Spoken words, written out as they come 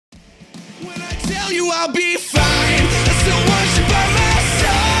tell you I'll be fine. I still want you by my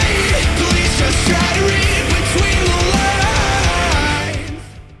side. Please just try to read between the lines.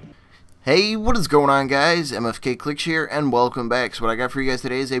 Hey, what is going on, guys? MFK Clickz here, and welcome back. So what I got for you guys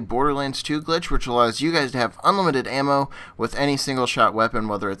today is a Borderlands 2 glitch, which allows you guys to have unlimited ammo with any single shot weapon,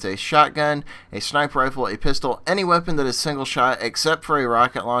 whether it's a shotgun, a sniper rifle, a pistol. Any weapon that is single shot except for a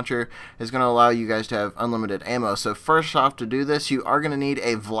rocket launcher is going to allow you guys to have unlimited ammo. So first off, to do this, you are going to need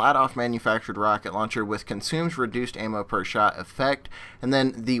a Vladoff manufactured rocket launcher with consumes reduced ammo per shot effect, and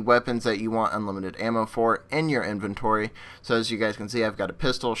then the weapons that you want unlimited ammo for in your inventory. So as you guys can see, I've got a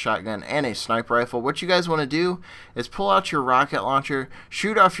pistol, shotgun, and a sniper rifle. What you guys want to do is pull out your rocket launcher,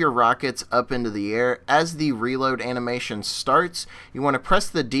 shoot off your rockets up into the air. As the reload animation starts, you want to press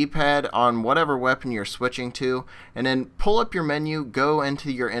the D-pad on whatever weapon you're switching to, and then pull up your menu, go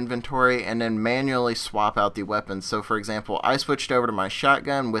into your inventory, and then manually swap out the weapons. So for example, I switched over to my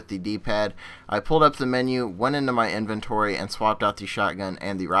shotgun with the D-pad. I pulled up the menu, went into my inventory, and swapped out the shotgun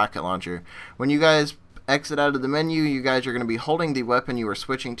and the rocket launcher. When you guys exit out of the menu, you guys are going to be holding the weapon you were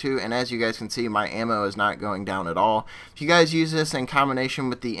switching to, and as you guys can see, my ammo is not going down at all. If you guys use this in combination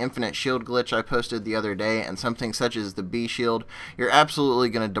with the infinite shield glitch I posted the other day and something such as the B shield, you're absolutely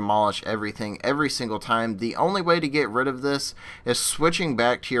going to demolish everything every single time. The only way to get rid of this is switching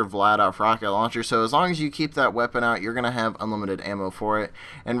back to your Vladoff rocket launcher. So as long as you keep that weapon out, you're going to have unlimited ammo for it,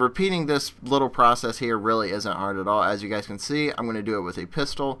 and repeating this little process here really isn't hard at all. As you guys can see, I'm going to do it with a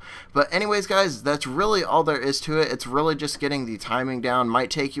pistol. But anyways, guys, that's really all there is to it. It's really just getting the timing down. Might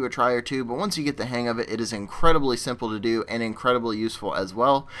take you a try or two, but once you get the hang of it, it is incredibly simple to do and incredibly useful as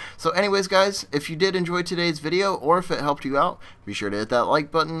well. So anyways, guys, if you did enjoy today's video, or if it helped you out, be sure to hit that like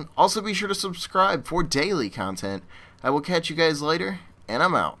button. Also be sure to subscribe for daily content. I will catch you guys later, and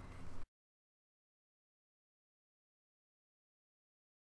I'm out.